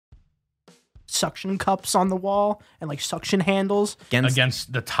suction cups on the wall and like suction handles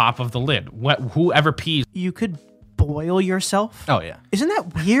against the top of the lid. Whoever pees. You could boil yourself. Oh, yeah. Isn't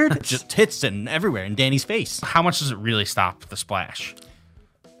that weird? Just tits and everywhere in Danny's face. How much does it really stop the splash?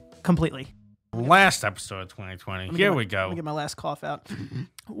 Completely. Last episode of 2020. Here we go. Let me get my last cough out.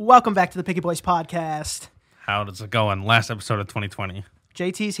 Welcome back to the Picky Boys podcast. How does it go on last episode of 2020?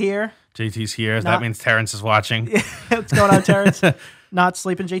 JT's here. JT's here. That means Terrence is watching. What's going on, Terrence? Not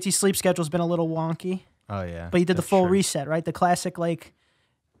sleeping. JT's sleep schedule's been a little wonky. Oh, yeah. But you did the full reset, right? The classic, like,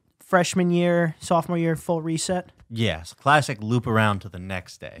 freshman year, sophomore year, full reset. Yes. Classic loop around to the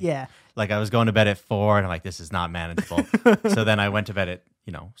next day. Yeah. Like, I was going to bed at 4, and I'm like, this is not manageable. So then I went to bed at,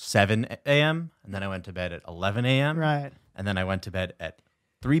 7 a.m., and then I went to bed at 11 a.m. Right. And then I went to bed at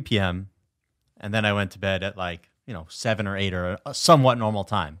 3 p.m., and then I went to bed at, 7 or 8 or a somewhat normal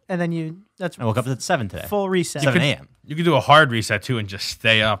time. And then I woke up at 7 today. Full reset. 7 a.m. You could do a hard reset, too, and just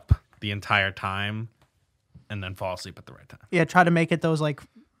stay up the entire time and then fall asleep at the right time. Yeah, try to make it those,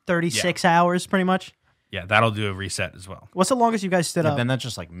 36 hours, pretty much. Yeah, that'll do a reset as well. What's the longest you guys stood up? Then that's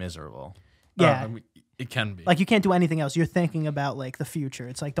just, miserable. Yeah. It can be. You can't do anything else. You're thinking about, the future.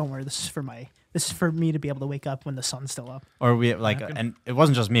 It's like, don't worry, this is for me to be able to wake up when the sun's still up. Or we, and it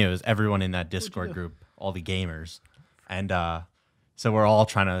wasn't just me, it was everyone in that Discord group, all the gamers. And so we're all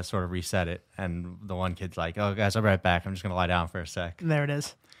trying to sort of reset it. And the one kid's like, oh, guys, I'll be right back. I'm just going to lie down for a sec. And there it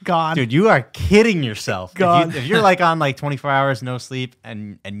is. Gone. Dude, you are kidding yourself. Gone. If you're on 24 hours, no sleep,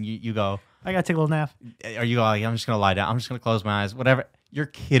 and you go, I got to take a little nap. Or you go, I'm just going to lie down. I'm just going to close my eyes, whatever. You're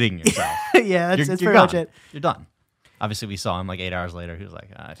kidding yourself. Yeah, that's pretty much it. You're done. Obviously, we saw him 8 hours later. He was like,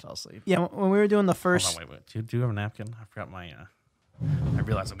 I fell asleep. Yeah, when we were doing the first... Hold on, wait. Do you have a napkin? I forgot my... I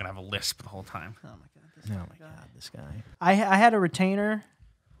realized I'm going to have a lisp the whole time. Oh, my God. Oh, my God, this guy. I had a retainer.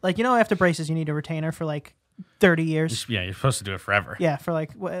 After braces, you need a retainer for 30 years. Yeah, you're supposed to do it forever. Yeah, for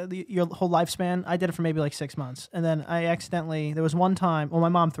your whole lifespan. I did it for maybe 6 months. And then I accidentally, there was one time, my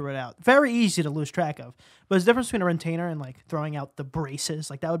mom threw it out. Very easy to lose track of. But there's a difference between a retainer and throwing out the braces.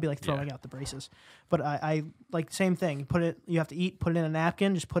 That would be throwing out the braces. But I same thing. You have to eat, put it in a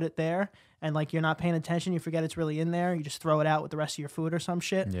napkin, just put it there. And you're not paying attention, you forget it's really in there. You just throw it out with the rest of your food or some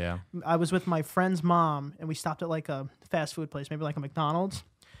shit. Yeah. I was with my friend's mom, and we stopped at a fast food place, maybe a McDonald's.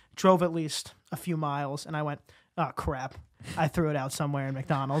 Drove at least a few miles, and I went, oh, crap. I threw it out somewhere in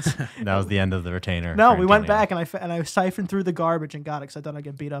McDonald's. That was the end of the retainer. No, we went back, and I siphoned through the garbage and got it because I thought I'd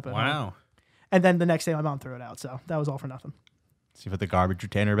get beat up at home. Wow. And then the next day, my mom threw it out, so that was all for nothing. So you put the garbage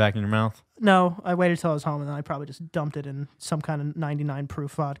retainer back in your mouth? No, I waited till I was home, and then I probably just dumped it in some kind of 99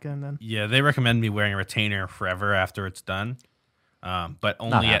 proof vodka, and then... Yeah, they recommend me wearing a retainer forever after it's done, but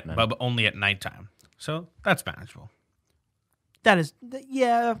only at nighttime. So that's manageable. That is,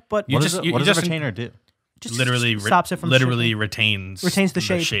 yeah, but... What does a retainer do? Just literally stops it from literally shifting. retains the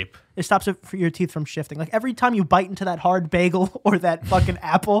shape. It stops it for your teeth from shifting. Every time you bite into that hard bagel or that fucking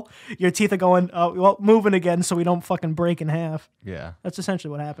apple, your teeth are going, moving again so we don't fucking break in half. Yeah. That's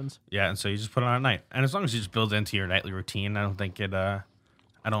essentially what happens. Yeah, and so you just put it on at night. And as long as you just build it into your nightly routine, I don't think I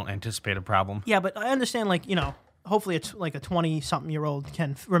don't anticipate a problem. Yeah, but I understand, hopefully it's a 20-something-year-old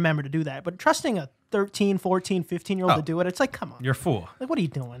can remember to do that. But trusting a 13, 14, 15-year-old to do it, it's come on. You're a fool. What are you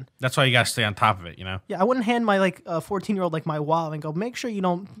doing? That's why you got to stay on top of it, Yeah, I wouldn't hand my, 14-year-old, my wallet and go, make sure you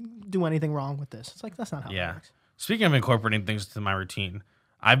don't do anything wrong with this. It's that's not how it works. Speaking of incorporating things into my routine,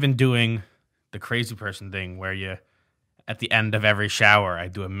 I've been doing the crazy person thing where at the end of every shower, I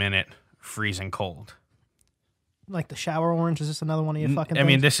do a minute freezing cold. The shower orange, is this another one of your fucking things? I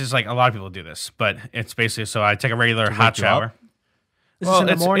mean, this is a lot of people do this, but it's basically, so I take a regular hot shower. Is this in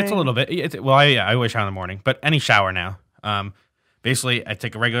the morning? It's a little bit. I always shower in the morning, but any shower now. Basically, I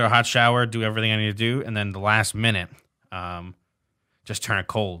take a regular hot shower, do everything I need to do, and then the last minute, just turn it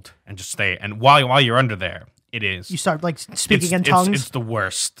cold and just stay. And while you're under there, it is. You start speaking in tongues? It's the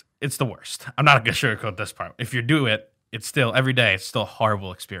worst. It's the worst. I'm not going to sugarcoat this part. If you do it, it's still, every day, it's still a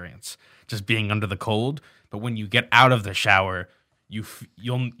horrible experience. Just being under the cold. But when you get out of the shower, you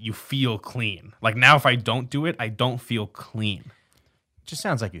feel clean. Now, if I don't do it, I don't feel clean. Just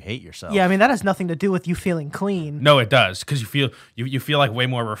sounds like you hate yourself. Yeah, I mean, that has nothing to do with you feeling clean. No, it does, because you feel way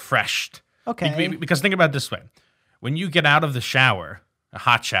more refreshed. Okay. Because think about it this way. When you get out of the shower, a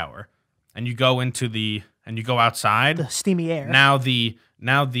hot shower, and you go outside, the steamy air. Now the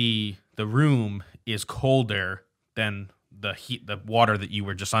room is colder than the water that you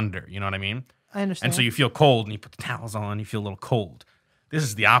were just under. You know what I mean? I understand. And so you feel cold, and you put the towels on, you feel a little cold. This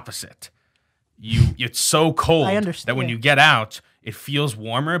is the opposite. It's so cold that when you get out, it feels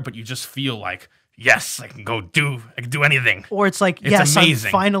warmer, but you just feel yes, I can do anything. Or it's yes, amazing.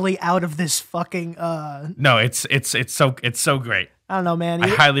 I'm finally out of this fucking. No, it's so great. I don't know, man. I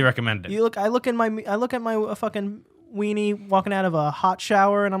highly recommend it. I look at my fucking weenie walking out of a hot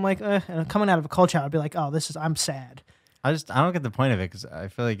shower, and I'm like, and coming out of a cold shower, I'd be like, oh, I'm sad. I don't get the point of it because I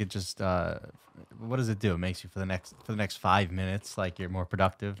feel like it just what does it do? It makes you for the next 5 minutes like you're more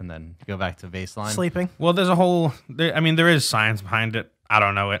productive, and then you go back to baseline. Sleeping. Well, there is science behind it. I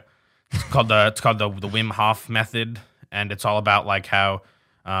don't know it. It's called the Wim Hof method, and it's all about like how,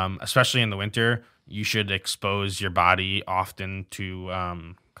 especially in the winter, you should expose your body often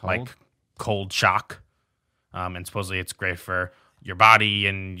to like cold shock, and supposedly it's great for your body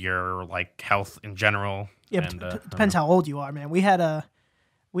and your like health in general. Yeah, and, depends how old you are, man. We had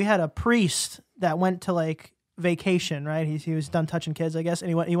a priest that went to like vacation, right? He was done touching kids, I guess, and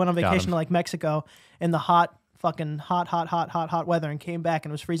he went on vacation to like Mexico in the hot weather and came back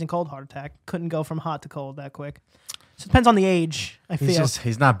and was freezing cold. Heart attack. Couldn't go from hot to cold that quick. So it depends on the age. I feel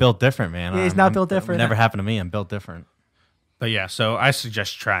he's not built different, man. Yeah, he's not built different. It never happened to me. I'm built different. But yeah, so I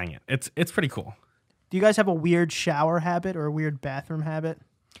suggest trying it. It's pretty cool. Do you guys have a weird shower habit or a weird bathroom habit?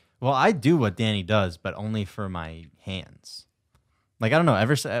 Well, I do what Danny does, but only for my hands. Like, I don't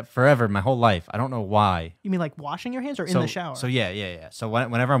know, forever, my whole life, I don't know why. You mean like washing your hands or in the shower? So yeah. So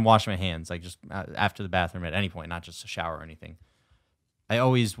whenever I'm washing my hands, like just after the bathroom at any point, not just a shower or anything, I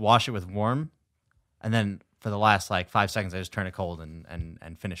always wash it with warm, and then for the last like 5 seconds, I just turn it cold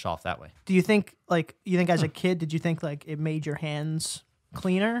and finish off that way. Do you think as a kid, did you think like it made your hands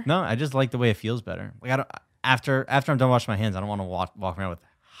cleaner? No, I just like the way it feels better. Like after I'm done washing my hands, I don't want to walk around with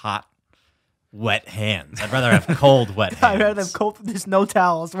hot, wet hands. I'd rather have cold, wet hands. I'd rather have cold. There's no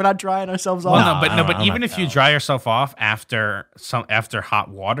towels. We're not drying ourselves off. Well, but I'm even not if you down. dry yourself off after hot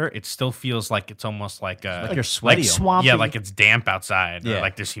water, it still feels like it's almost like you're sweaty. Swampy. Yeah, like it's damp outside. Yeah. Or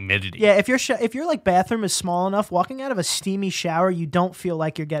like there's humidity. Yeah, if your like bathroom is small enough, walking out of a steamy shower, you don't feel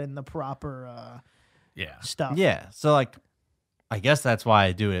like you're getting the proper Yeah. stuff. Yeah, so like, I guess that's why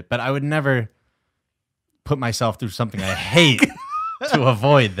I do it. But I would never put myself through something I hate to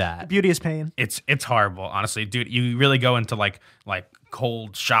avoid that. Beauty is pain. It's horrible, honestly, dude. You really go into like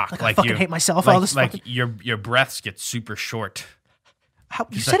cold shock. I fucking hate myself. All this like fucking- your breaths get super short,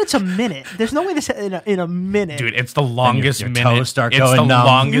 you said it's a minute. There's no way to say in a minute. dude. It's the longest your minute. toes start it's going the numb.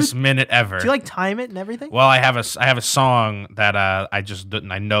 longest minute ever. Do you like time it and everything? Well, I have a song that I just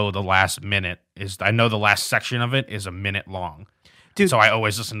didn't. I know the last section of it is a minute long, Dude. So I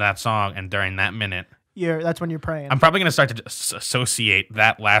always listen to that song, and during that minute, That's when you're praying. I'm probably gonna start to associate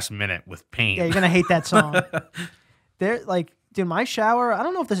that last minute with pain. Yeah, you're gonna hate that song. Dude, my shower. I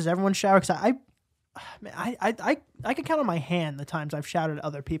don't know if this is everyone's shower because I can count on my hand the times I've showered at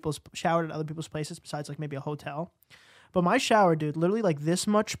other people's places besides like maybe a hotel. But my shower, dude, literally like this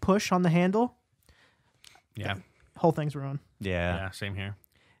much push on the handle, Yeah, whole thing's ruined. yeah, same here.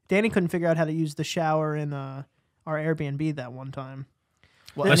 Danny couldn't figure out how to use the shower in our Airbnb that one time.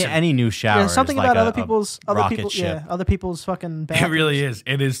 Well, Listen, any new shower. Yeah, something is like about a other people's rocket ship. other people's fucking It bathrooms. really is.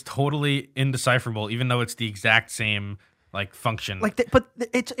 It is totally indecipherable, even though it's the exact same like function. But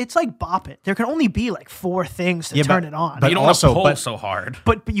it's like bop it. There can only be like 4 things to turn it on. but you don't also- want to pull but- so hard.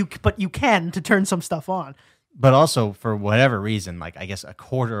 But you can to turn some stuff on. But also, for whatever reason, like I guess a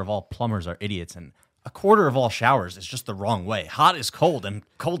quarter of all plumbers are idiots, and a quarter of all showers is just the wrong way. Hot is cold, and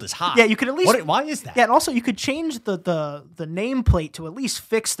cold is hot. Yeah, you could at least. Why is that? Yeah, and also you could change the nameplate to at least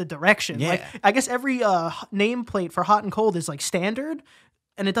fix the direction. Yeah. Like I guess every nameplate for hot and cold is like standard,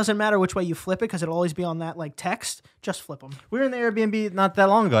 and it doesn't matter which way you flip it because it'll always be on that like text. Just flip them. We were in the Airbnb not that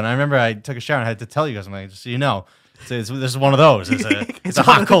long ago, and I remember I took a shower and I had to tell you guys, I'm like, just so you know, this is one of those. It's a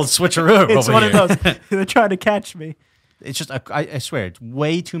hot cold switcheroo. It's over one here. of those. They're trying to catch me. It's just I swear, it's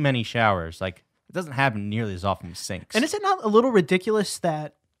way too many showers. Like it doesn't happen nearly as often with sinks. And is it not a little ridiculous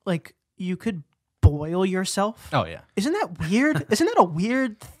that like you could boil yourself? oh yeah, Isn't that weird? Isn't that a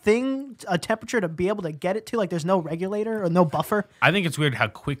weird thing, a temperature to be able to get it to? Like there's no regulator or no buffer? I think it's weird how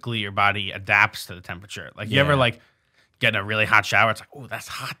quickly your body adapts to the temperature. Like you Yeah. ever like get in a really hot shower, it's like, oh, that's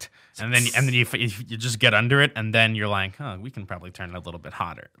hot, and then you just get under it, and then you're like, oh, we can probably turn it a little bit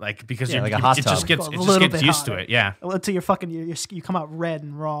hotter, like because Yeah, you're, like a hot it tub. just gets A little bit used to hotter. it. Yeah, Until you're fucking you come out red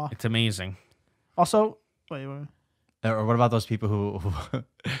and raw. it's amazing. Also, wait. or what about those people who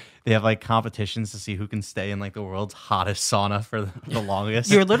they have like competitions to see who can stay in like the world's hottest sauna for the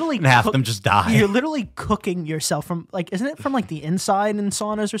longest? You're literally and half of them just die. You're literally cooking yourself from like, isn't it from like the inside in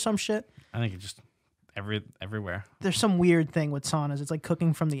saunas or some shit? I think it's just everywhere. There's some weird thing with saunas. It's like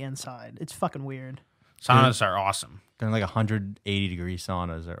cooking from the inside. It's fucking weird. Saunas are awesome. They're in like 180-degree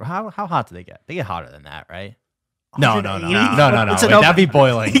saunas. Or how hot do they get? They get hotter than that, right? No. 180? It's Wait, an oven. that'd be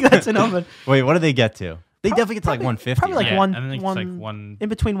boiling. That's an oven. Wait, what do they get to? They definitely get to like 150. Probably like Yeah, one, I think it's one, like one. in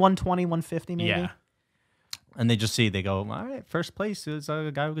between 120, 150 maybe. Yeah, And they just see, they go, all right, first place is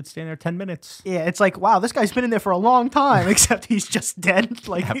a guy who could stand there 10 minutes. Yeah, it's like, wow, this guy's been in there for a long time, except he's just dead.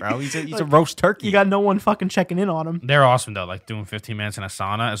 Like, Yeah, bro, he's a like, roast turkey. you got no one fucking checking in on him. They're awesome though, like doing 15 minutes in a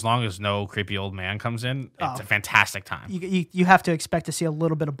sauna. As long as no creepy old man comes in, it's a fantastic time. You have to expect to see a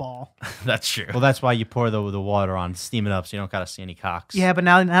little bit of ball. That's true. Well, that's why you pour the water on, steam it up, so you don't got to see any cocks. Yeah, but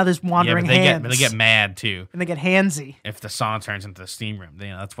now there's Yeah, wandering but hands. they get mad too and they get handsy. if the sauna turns into the steam room.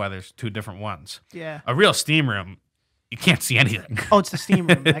 That's why there's two different ones. Yeah. A real steam room, you can't see anything. Oh, it's the steam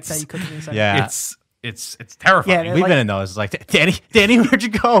room. That guy you couldn't see inside. Yeah. It's terrifying. Yeah, We've like- been in those. It's like, Danny, where'd you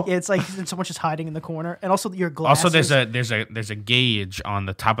go? Yeah, it's like someone just hiding in the corner, and also your glasses. Also, there's a gauge on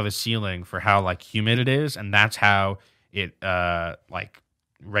the top of the ceiling for how like humid it is, and that's how it like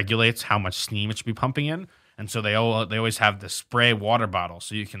regulates how much steam it should be pumping in. And so they always have the spray water bottle,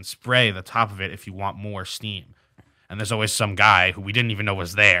 so you can spray the top of it if you want more steam. And there's always some guy who we didn't even know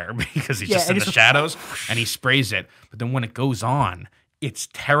was there because he's just in the shadows, and he sprays it. But then when it goes on, it's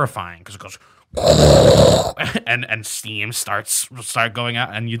terrifying because it goes and steam start going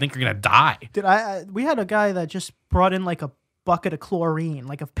out, and you think you're gonna die. Dude, we had a guy that just brought in like a bucket of chlorine,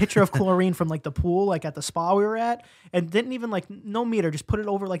 like a pitcher of chlorine from like the pool, like at the spa we were at, and didn't even like no meter, just put it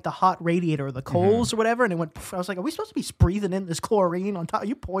over like the hot radiator or the coals or whatever, and it went. I was like, are we supposed to be breathing in this chlorine on top? Are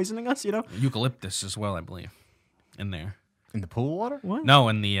you poisoning us? You know, Eucalyptus as well, I believe, in there. In the pool water? what? No,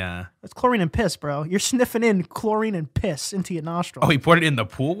 in the That's chlorine and piss, bro. You're sniffing in chlorine and piss into your nostril. oh, he poured it in the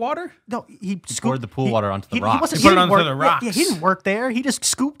pool water. No, he poured the pool water onto the he rocks. wasn't- He put it didn't onto work- the rocks. Yeah, he didn't work there. He just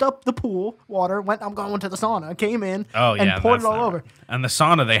scooped up the pool water. Went, I'm going to the sauna. Came in. Oh yeah, and poured it that's all not over. right. And the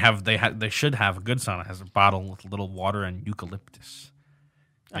sauna they should have a good sauna has a bottle with a little water and eucalyptus.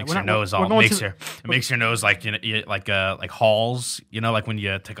 Makes we're your not- nose we're all going makes to- your it makes your nose like like Halls, like when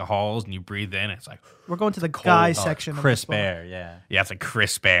you take a Halls and you breathe in, it's like We're going to the guy section. of this Crisp book. air, yeah. yeah, it's like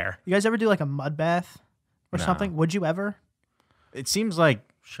crisp air. You guys ever do like a mud bath or No. something? Would you ever? It seems like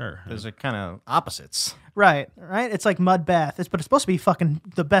Sure. those are kind of opposites. Right. It's like mud bath. But it's supposed to be fucking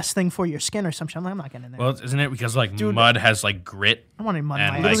the best thing for your skin or something. I'm not getting in there. Well, isn't it because like mud has like grit? I want any mud in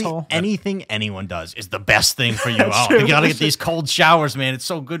and my like- asshole. Anything anyone does is the best thing for you. That's Oh, true. you gotta get these cold showers, man. It's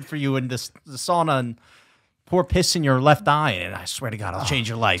so good for you. And the sauna and pour piss in your left eye, and I swear to God, I'll change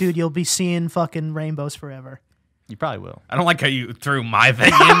your life. Dude, you'll be seeing fucking rainbows forever. You probably will. I don't like how you threw my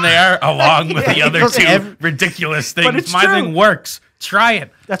thing in there along with the Yeah, other because two ridiculous But things. it's My true. thing works. Try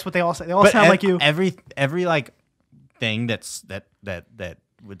it. That's what they all say. They all sound like you. Every like thing that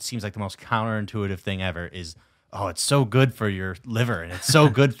would seems like the most counterintuitive thing ever is, oh, it's so good for your liver and it's so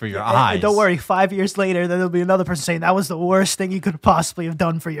good for your eyes. And don't worry, 5 years later, then there'll be another person saying that was the worst thing you could possibly have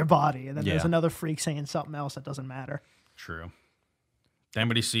done for your body. And then there's Yeah. another freak saying something else that doesn't matter. True. Did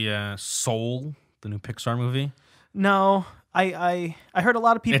anybody see Soul, the new Pixar movie? No, I heard a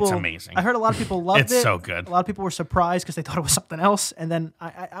lot of people. It's amazing. I heard a lot of people loved It's it. so good. A lot of people were surprised because they thought it was something else. And then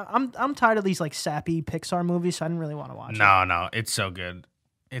I'm tired of these like sappy Pixar movies, so I didn't really want to watch it. No, it's so good.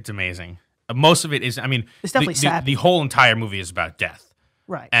 It's amazing. Most of it is, I mean, It's definitely the sappy. the whole entire movie is about death.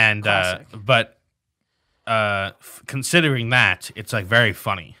 Right. And Classic. but considering that, it's like very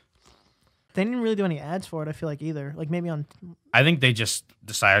funny. They didn't really do any ads for it. I feel like either. Like maybe on. I think they just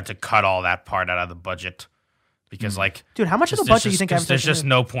decided to cut all that part out of the budget because, like, Dude, how much of the there's budget you think there's advertising just is?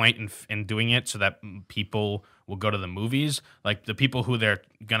 no point in doing it so that people will go to the movies. Like the people who they're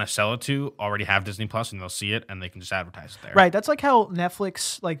gonna sell it to already have Disney Plus and they'll see it and they can just advertise it there. Right. That's like how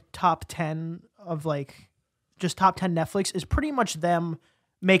Netflix, like top 10 of like just top 10 Netflix is pretty much them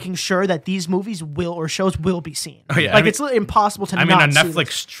making sure that these movies will or shows will be seen. Oh, yeah, Like I mean- it's impossible to I mean, not on see this.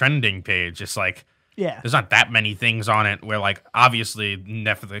 Netflix trending page, it's like Yeah. there's not that many things on it where, like, obviously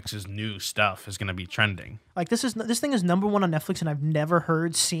Netflix's new stuff is gonna be trending. Like this thing is number 1 on Netflix and I've never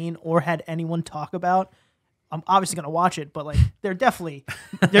heard, seen, or had anyone talk about. I'm obviously gonna watch it, but like they're definitely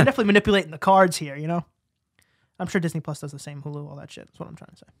manipulating the cards here, you know? I'm sure Disney Plus does the same, Hulu, all that shit. That's what I'm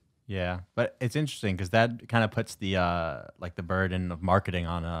trying to say. Yeah, but it's interesting because that kind of puts the like the burden of marketing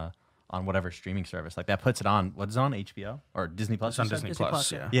on whatever streaming service. Like that puts it on what is it on HBO or Disney Plus. It's on you said? Disney Disney Plus,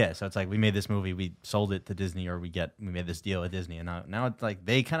 Plus, yeah. Yeah, so it's like we made this movie, we sold it to Disney, or we made this deal with Disney, and now it's like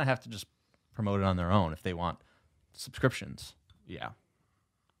they kind of have to just promote it on their own if they want subscriptions. Yeah.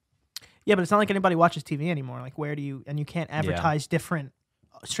 Yeah, but it's not like anybody watches TV anymore. Like, where do you? And you can't advertise different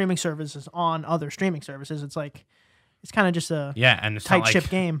streaming services on other streaming services. It's like, it's kind of just a Yeah, and it's tight not like, ship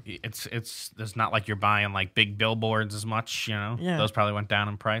game. It's there's not like you're buying like big billboards as much, Yeah. Those probably went down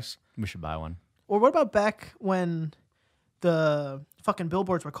in price. We should buy one. Or what about back when the fucking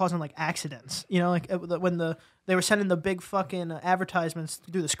billboards were causing like accidents. You know, like when they were sending the big fucking advertisements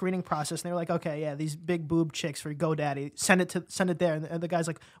through the screening process, and they were like, okay, yeah, these big boob chicks for GoDaddy, send it there, and the guy's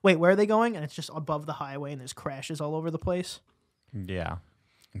like, wait, where are they going? And it's just above the highway, and there's crashes all over the place. Yeah.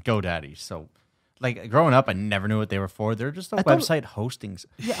 GoDaddy. So, like, growing up, I never knew what they were for. They're just a I thought- website hosting.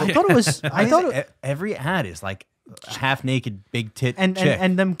 Yeah, I thought it was. I thought it, Every ad is like half naked, big tit and chick.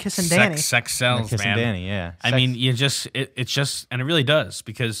 them kissing Danny. Sex sells, Kissing man. Danny, yeah. I mean, you just it's just, and it really does,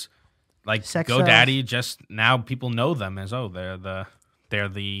 because like Sex GoDaddy, just now people know them as they're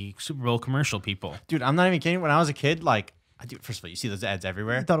the Super Bowl commercial people. dude, I'm not even kidding. When I was a kid, like, dude, first of all, you see those ads I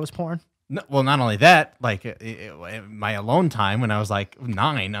everywhere. thought it was porn. No, well, not only that, like my alone time when I was like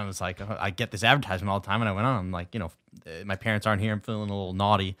 9, I was like, I get this advertisement all the time, and I went on. I'm like, my parents aren't here. I'm feeling a little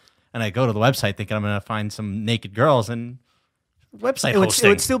naughty, and I go to the website thinking I'm gonna find some naked girls, and website It would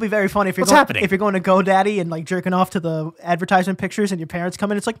hosting. still be very funny if you're What's going, happening? if you're going to GoDaddy and like jerking off to the advertisement pictures, and your parents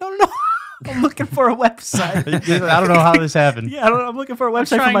come in. It's like, no. I'm looking for a website. I don't know how this happened. Yeah, I'm looking for a website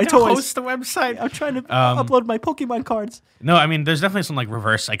for Trying my to toys. host the website. I'm trying to upload my Pokemon cards. No, I mean, there's definitely some like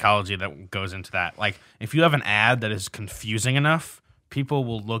reverse psychology that goes into that. Like, if you have an ad that is confusing enough, people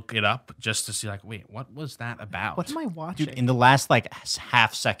will look it up just to see, like, wait, what was that about? What am I watching? Dude, in the last like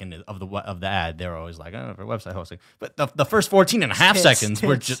half second of the ad, they're always like, oh, for website hosting. But the first 14 and a half Tits, seconds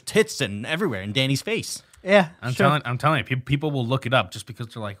were tits. just tits and everywhere in Danny's face. Yeah, I'm sure. telling you, people will look it up just because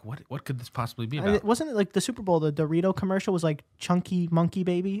they're like, what could this possibly be about? Wasn't it like the Super Bowl? The Dorito commercial was like Chunky Monkey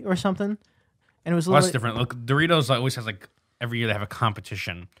Baby or something, and it was Well, that's literally- different. Look, Doritos always has like every year they have a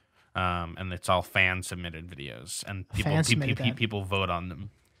competition, and it's all fan submitted videos, and Fan-submitted ad. people vote on them.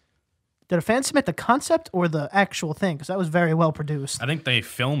 Did a fan submit the concept or the actual thing? Because that was very well produced. I think they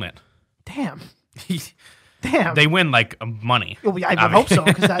film it. Damn, damn. They win like money. Oh, yeah, I would hope so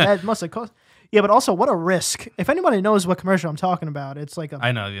because that must have cost. Yeah, but also what a risk. If anybody knows what commercial I'm talking about, it's like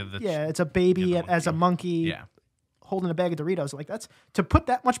I know. Yeah, it's a baby Yeah, the as a monkey yeah. holding a bag of Doritos. Like that's to put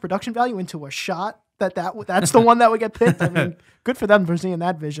that much production value into a shot. That's the one that would get picked. I mean, good for them for seeing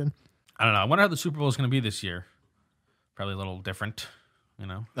that vision. I don't know. I wonder how the Super Bowl is going to be this year. Probably a little different, you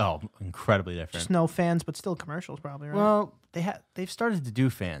know. Oh, incredibly different. Just no fans, but still commercials, probably. Right? Well, they've started to do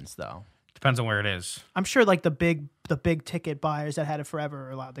fans though. Depends on where it is. I'm sure like the big ticket buyers that had it forever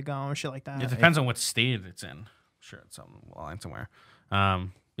are allowed to go and shit like that. It depends on what state it's in. I'm sure it's on the line somewhere.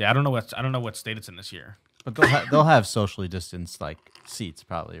 Yeah, I don't know what state it's in this year. But they'll have socially distanced like seats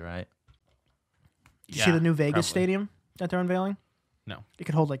probably, right? Did you see the new Vegas probably. stadium that they're unveiling? No. It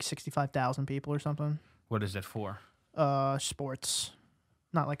could hold like 65,000 people or something. What is it for? Sports,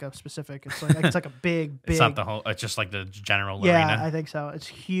 not like a specific. It's like a big. It's not the whole. It's just like the general Yeah, arena. I think so. It's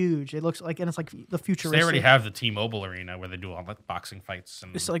huge. It looks like, and it's like the futuristic. They already have the T-Mobile arena where they do all the boxing fights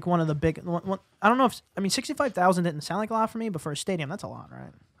and It's like one of the big. I don't know if 65,000 didn't sound like a lot for me, but for a stadium, that's a lot,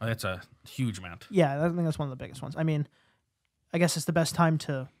 right? oh, that's a huge amount. Yeah, I think that's one of the biggest ones. I mean, I guess it's the best time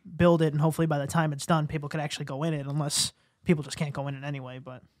to build it, and hopefully by the time it's done, people could actually go in it, unless people just can't go in it anyway.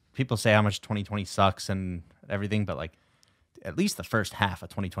 But People say how much 2020 sucks and everything, but like at least the first half of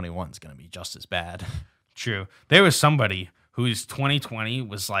 2021 is going to be just as bad. True. There was somebody whose 2020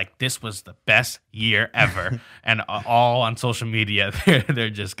 was like, this was the best year ever. And all on social media, they're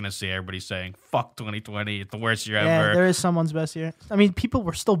just going to see everybody saying, fuck 2020. It's the worst year yeah, ever. there is someone's best year. I mean, people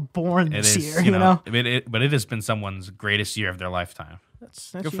were still born It this is, year, you know? But it has been someone's greatest year of their lifetime.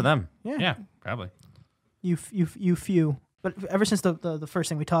 That's Good you. for them. Yeah, Yeah, probably. you few. But ever since the first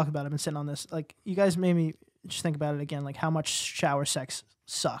thing we talked about, I've been sitting on this. Like, you guys made me just think about it again. Like, how much shower sex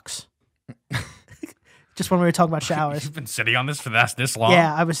sucks. Just when we were talking about showers. You've been sitting on this for this long?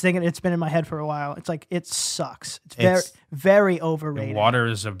 Yeah, I was thinking it's been in my head for a while. It's like it sucks. It's It's- very And overrated. water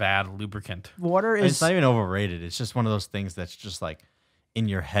is a bad lubricant. Water It's is not even overrated. It's just one of those things that's just like in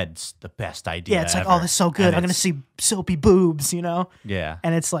your head's the best idea. yeah. It's like ever. oh, this is so good. And I'm gonna it's- see soapy boobs, you know. Yeah.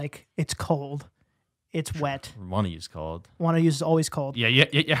 And it's like it's cold, it's wet. One of you's called. Want to use is always cold. Yeah,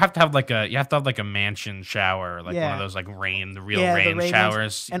 you have to have like a mansion shower, like one Yeah. of those like the real Yeah, the rain rain ones.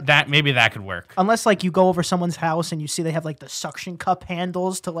 showers. And- That maybe that could work. Unless like you go over someone's house and you see they have like the suction cup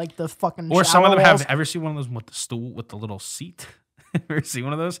handles to like the fucking Or some shower of them walls. have. Ever see one of those with the stool with the little seat? Ever see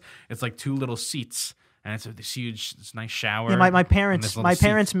one of those? It's like two little seats, and it's this huge, this nice shower. Yeah, my and parents this little my seat.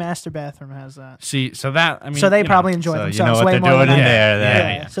 parents' master bathroom has that. See, so that I mean, So they you know, probably enjoy So you themselves know what way they're more doing than in I do. there.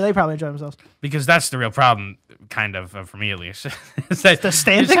 Yeah, That, so they probably enjoy themselves. because that's the real problem, kind of for me at least. is that The you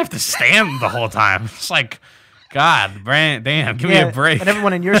standing? just have to stand the whole time. It's like, God, damn, give me a break. And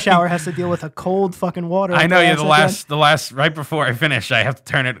everyone in your shower has to deal with a cold fucking water. I know. Yeah, glass at the end. the last right before I finish, I have to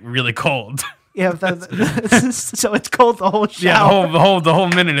turn it really cold. Yeah, so it's cold the whole shower. Yeah, the whole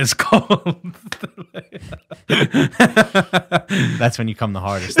minute is cold. That's when you come the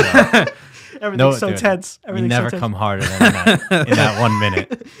hardest. Though. Everything's so dude, tense. You Everything's never so tense. come harder than in that 1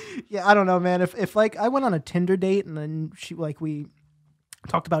 minute. Yeah, I don't know, man. If like I went on a Tinder date and then we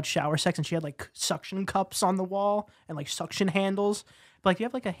talked about shower sex and she had like suction cups on the wall and like suction handles. But like, do you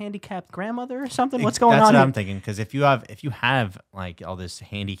have like a handicapped grandmother or something? What's going That's on what here? I'm thinking. Because if you have like all this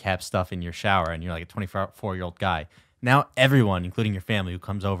handicap stuff in your shower and you're like a 24-year-old guy, now everyone, including your family who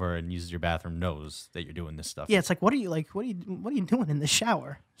comes over and uses your bathroom, knows that you're doing this stuff. Yeah, it's like, what are you doing in the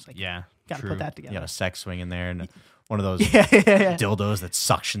shower? It's like, Yeah, gotta true. put that You together. got a sex swing in there and one of those Yeah. dildos that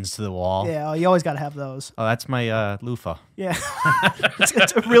suctions to the wall. Yeah, oh, you always gotta have those. Oh, that's my loofah. Yeah,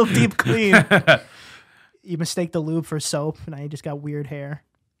 it's a real deep clean. You mistake the lube for soap, and now you just got weird hair.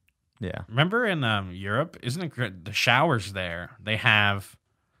 Yeah. Remember in Europe, isn't it great? The showers there? They have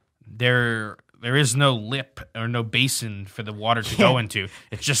there is no lip or no basin for the water to go into.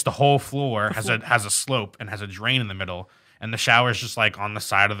 It's just the whole floor has a slope and has a drain in the middle, and the shower is just like on the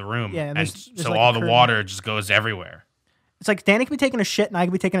side of the room. Yeah, and and there's so like all a the curtain. water just goes everywhere. It's like Danny could be taking a shit, and I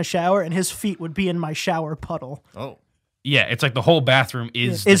could be taking a shower, and his feet would be in my shower puddle. Oh. Yeah, it's like the whole bathroom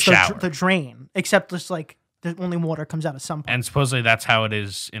is the shower. the drain, except just like the only water comes out at some point. And supposedly that's how it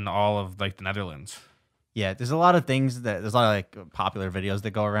is in all of like the Netherlands. Yeah, there's a lot of things there's a lot of like popular videos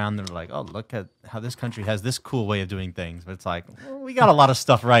that go around that are like, oh, look at how this country has this cool way of doing things. But it's like, well, we got a lot of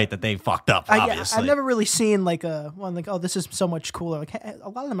stuff right that they fucked up, obviously. I've never really seen like a one like, oh, this is so much cooler. Like a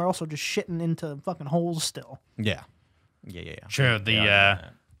lot of them are also just shitting into fucking holes still. Yeah. Sure,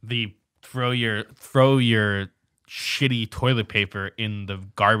 the throw your shitty toilet paper in the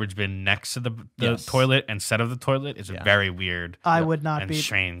garbage bin next to the Yes. toilet instead of the toilet is very weird. I would not and be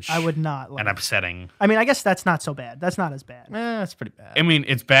strange. I would not. Like, and upsetting. I mean, I guess that's not so bad. That's not as bad. That's pretty bad. I mean,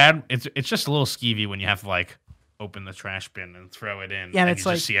 it's bad. It's just a little skeevy when you have to like open the trash bin and throw it in. Yeah, and and it's you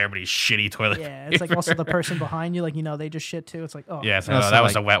like- just see everybody's shitty toilet. Yeah, it's like also the person behind you, like they just shit too. It's like, oh Yeah, so Also, that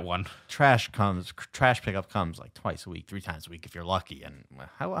was like- a wet one. Trash pickup comes like twice a week, 3 times a week if you're lucky. And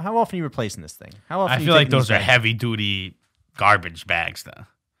how often are you replacing this thing? How often I are you feel like taking these those are bags? heavy duty garbage bags though.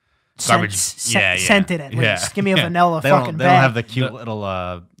 Garbage. Yeah. scented at Yeah. least. Give me a vanilla They fucking don't, bag. they don't have the cute little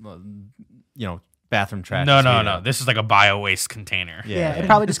bathroom trash. No. made This is like a bio waste container. yeah, it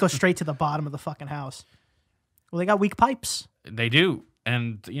probably just goes straight to the bottom of the fucking house. Well, they got weak pipes. They do.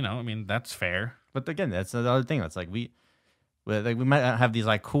 And I mean, that's fair. But again, that's the other thing. That's like we might have these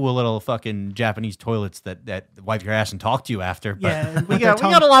like cool little fucking Japanese toilets that wipe your ass and talk to you after. But Yeah, we with their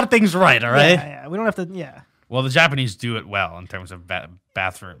got a lot of things right. All right. Yeah, we don't have to. Yeah, Well, the Japanese do it well in terms of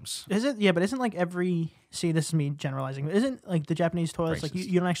bathrooms. is it? Yeah, but isn't like every? See, this is me generalizing. But isn't like the Japanese toilets like Racist.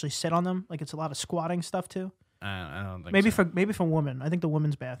 you don't actually sit on them? Like it's a lot of squatting stuff too. I don't think Maybe so. for women. I think the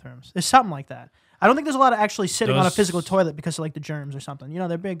women's bathrooms. There's something like that. I don't think there's a lot of actually sitting on a Those- physical toilet because of like the germs or something.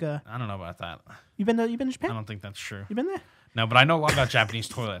 They're big. I don't know about that. You've been to I Japan? don't think that's true. You been there? No, but I know a lot about Japanese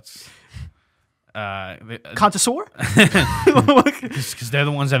toilets. Connoisseur? Because they're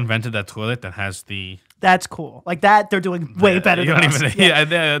the ones that invented that toilet that has the That's cool. Like that, they're doing way better you than don't us.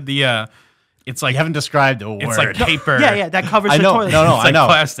 even, yeah, it's like You haven't described a word. it's like paper. Yeah, that covers I the know. toilet. No, It's I like know.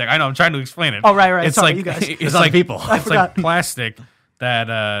 plastic. I know. I'm trying to explain it. Oh, right. It's Sorry, like you guys. It's There's other like people. It's forgot. like plastic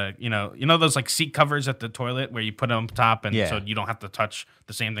that you know those like seat covers at the toilet where you put them on top and Yeah. so you don't have to touch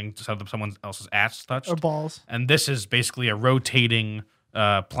the same thing so that someone else's ass is touched. Or balls. And this is basically a rotating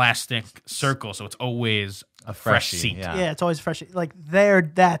plastic circle, so it's always a fresh freshie, seat. yeah. Yeah, it's always fresh. Like they're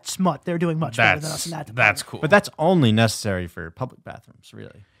doing much better than us in that. That's department. cool. But that's only necessary for public bathrooms,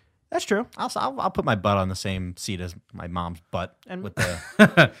 really. That's true. I'll put my butt on the same seat as my mom's butt And- with the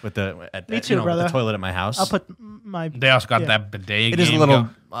Me too, with brother. the toilet at my house. I'll put my. They also got Yeah. that bidet. It is a game little go-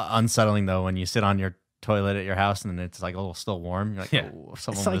 unsettling though when you sit on your toilet at your house and it's like a little still warm. You're like, Yeah. oh, It's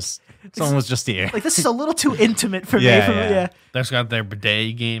someone like- was just here. Like this is a little too intimate for Yeah, me. yeah. Yeah. They also got their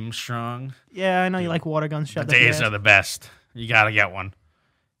bidet game strong. Yeah, I know you like water guns shoved up your Bidets ass. are the best. You gotta get one.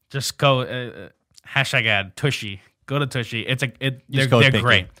 Just go hashtag ad Tushy. Go to Tushy. Just go they're picky.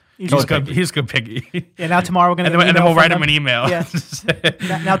 great. You He's just good. He's good piggy. Yeah, now tomorrow we're gonna and get then an we'll email write from him an them. email.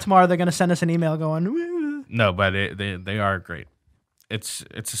 Yeah. Now tomorrow they're gonna send us an email going. "Woo." No, but they are great. It's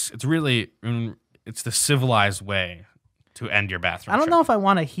really it's the civilized way to end your bathroom. I don't trip. know if I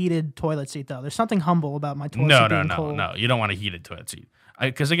want a heated toilet seat though. There's something humble about my toilet No, seat being cold. no. You don't want a heated toilet seat.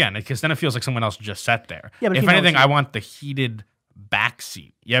 Because then it feels like someone else just sat there. Yeah, but if you know anything, it's- I want the heated back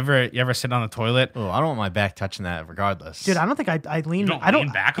seat. You ever sit on the toilet? Oh, I don't want my back touching that regardless. Dude, I don't think I lean. don't I don't.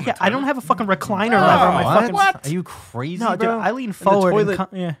 lean back on the yeah, I don't toilet? have a fucking recliner lever on my What? fucking. What? Are you crazy? No, dude, bro? I lean And forward. The toilet,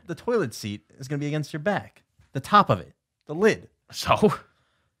 yeah. the toilet seat is going to be against your back. The top of it, the lid. So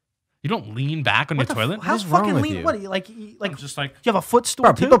You don't lean back on your toilet. How's is wrong fucking with lean? you? What are you like? Like I'm just like you have a footstool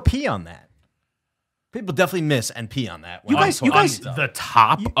Bro, too? people pee on that. People definitely miss and pee on that. You when guys- I'm you toilet guys- stuff. the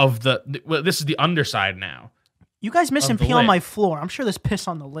top of the. Well, this is the underside now. You guys miss Of and the pee on lid. my floor. I'm sure there's piss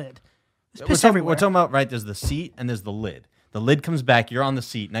on the lid. There's We're piss talking, everywhere. we're talking about, right, there's the seat and there's the lid. The lid comes back, you're on the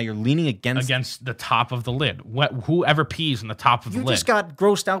seat. Now you're leaning Against the top of the lid. Whoever pees on the top of the You lid. just got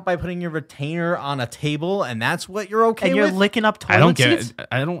grossed out by putting your retainer on a table, and that's what you're okay and you're with? licking up toilet I don't get seats? it.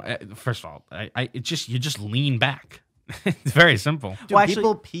 I don't. First of all, you just lean back. It's very simple. Dude, Well, actually-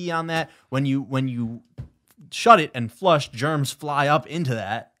 people pee on that when you shut it and flush, germs fly up into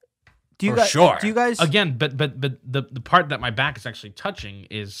that. Do you For guys? sure. Do you guys? Again, but the part that my back is actually touching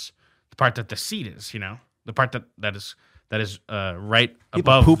is the part that the seat is. You know, the part that is right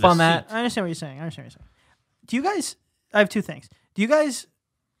People above. poop the on that? seat. I understand what you're saying. Do you guys? I have two things. Do you guys?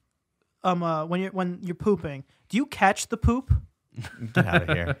 When you're pooping, do you catch the poop? Get out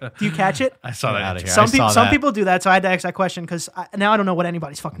of here. Do you catch it? I saw Get that. outta here. Some I people, saw some that. people do that, so I had to ask that question because now I don't know what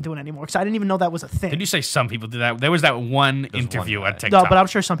anybody's fucking doing anymore. Because I didn't even know that was a thing. Did you say some people do that? There was that one interview one on guy. TikTok. No, but I'm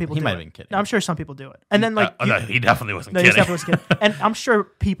sure some people. He do might it. have been kidding. No, I'm sure some people do it. And then like, no, he definitely wasn't no, he kidding. definitely was kidding. And I'm sure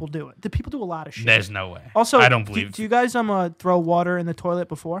people do it. Do people do a lot of shit? There's no way. Also, I don't believe. Do you guys throw water in the toilet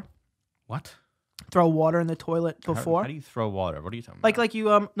before? What? Throw water in the toilet How before? do you throw water? What are you talking about? Like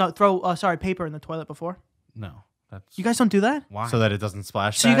you no throw paper in the toilet before? No. That's You guys don't do that? why. So that it doesn't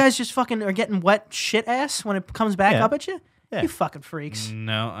splash So you back? guys just fucking are getting wet shit ass when it comes back Yeah. up at you? Yeah. You fucking freaks.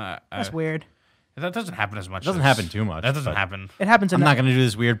 no, That's weird. that doesn't happen as much. It doesn't as- happen too much, That doesn't but- happen. It happens. I'm in not going to do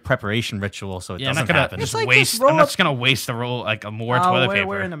this weird preparation ritual, so it Yeah, I'm doesn't not gonna happen. just It's like waste. just roll I'm not up- just gonna waste the roll like a more Oh, toilet we're, paper.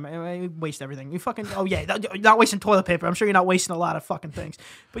 We're in we waste everything. You fucking. Oh yeah, you're not wasting toilet paper. I'm sure you're not wasting a lot of fucking things.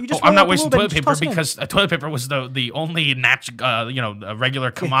 But you just. I'm roll not up a wasting little bit toilet and paper just toss it in. because toilet paper was the only a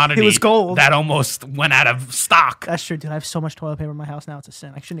regular commodity. was gold. that almost went out of stock. That's true, dude. I have so much toilet paper in my house now. It's a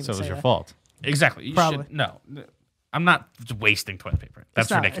sin. I shouldn't So even it was say your that. fault. Exactly. You Probably. should, no, I'm not just wasting toilet paper. That's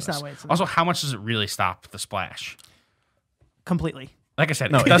not- ridiculous. it's not wasting. Also, how much does it really stop the splash? Completely. Like I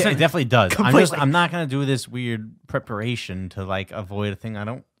said, No, it it doesn't. definitely does. Completely. I'm not going to do this weird preparation to like avoid a thing.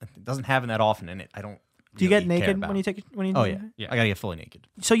 It doesn't happen that often in it. I don't. Do you get really care naked about. when you take when you? Oh yeah. Yeah. I got to get fully naked.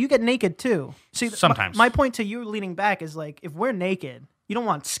 So you get naked too. See, Sometimes. my point to you leaning back is like if we're naked, you don't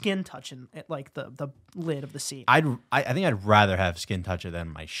want skin touching it, like the lid of the seat. I think I'd rather have skin touch it than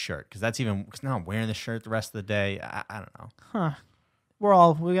my shirt because now I'm wearing the shirt the rest of the day. I don't know.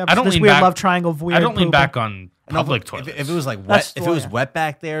 We have I don't this lean weird back- love triangle of weird. I don't lean pooping. back on And public if, toilets. if it was like wet, That's- if it was yeah. wet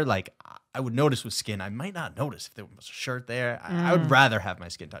back there, like I would notice with skin. I might not notice if there was a shirt there. I would rather have my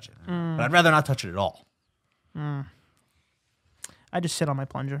skin touch it, but I'd rather not touch it at all. I just sit on my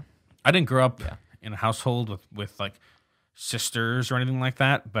plunger. I didn't grow up in a household with like sisters or anything like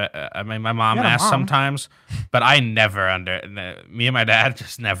that, but I mean, my mom You got a asked mom. sometimes, but I never me and my dad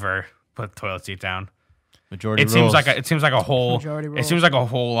just never put the toilet seat down. Majority It seems rules. like it seems like a whole Majority it rules. seems like a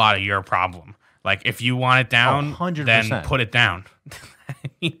whole lot of your problem. Like if you want it down, 100%. then put it down.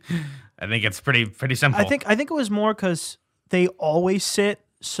 I think it's pretty simple. I think it was more because they always sit,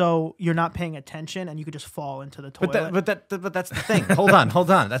 so you're not paying attention, and you could just fall into the toilet. But that's the thing. Hold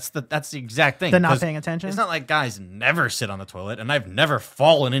on. That's the exact thing. They're not 'Cause paying attention? It's not like guys never sit on the toilet, and I've never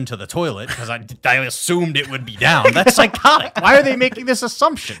fallen into the toilet because I assumed it would be down. That's psychotic. Why are they making this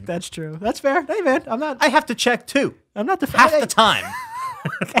assumption? That's true. That's fair. Hey man, I have to check too. I'm not Half the time.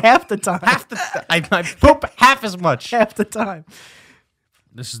 half the time. I poop half as much. half the time.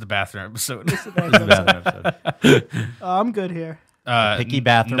 this is the bathroom episode. I'm good here. Picky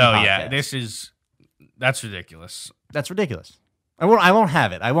bathroom No, yeah, podcast. that's ridiculous. That's ridiculous. I won't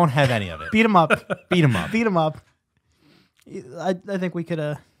have it. I won't have any of it. Beat him up. Beat him up. Beat him up. I think we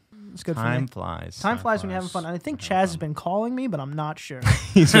could. It's good for Time me. flies. Time flies when you're having fun. And I think Chaz has been calling me, but I'm not sure.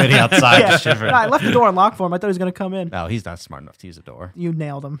 He's waiting outside. yeah. Just shivering. No, I left the door unlocked for him. I thought he was gonna come in. No, he's not smart enough to use a door. You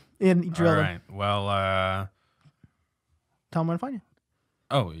nailed him. And you All drilled him. right. Well, Tell him where to find you.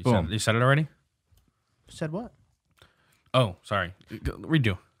 oh, Boom. you said it already? Said what? Oh, sorry.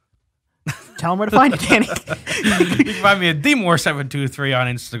 Redo. Tell him where to find you, Danny. You can find me at DMore723 on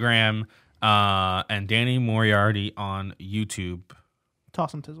Instagram and Danny Moriarty on YouTube.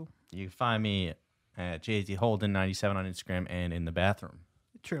 Toss him, Tizzle. You can find me at JZ Holden 97 on Instagram and in the bathroom.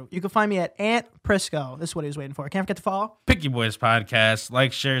 True. You can find me at Ant Prisco. This is what he was waiting for. Can't forget to follow. Picky Boys Podcast.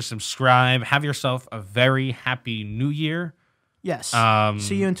 Like, share, subscribe. Have yourself a very happy new year. Yes.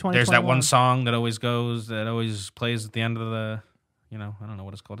 See you in 2021. There's that one song that always plays at the end of the, I don't know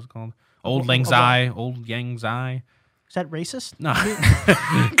what it's called. It's called Old Lang Syne, Old Yang Syne. Is that racist? No.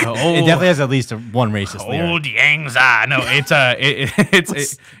 It definitely has at least one racist lyric. Old Yang Syne. No,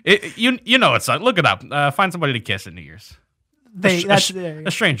 it's you know it's look it up. Find somebody to kiss at New Year's.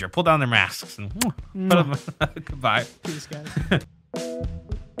 a stranger pull down their masks and put them, goodbye. Peace, guys.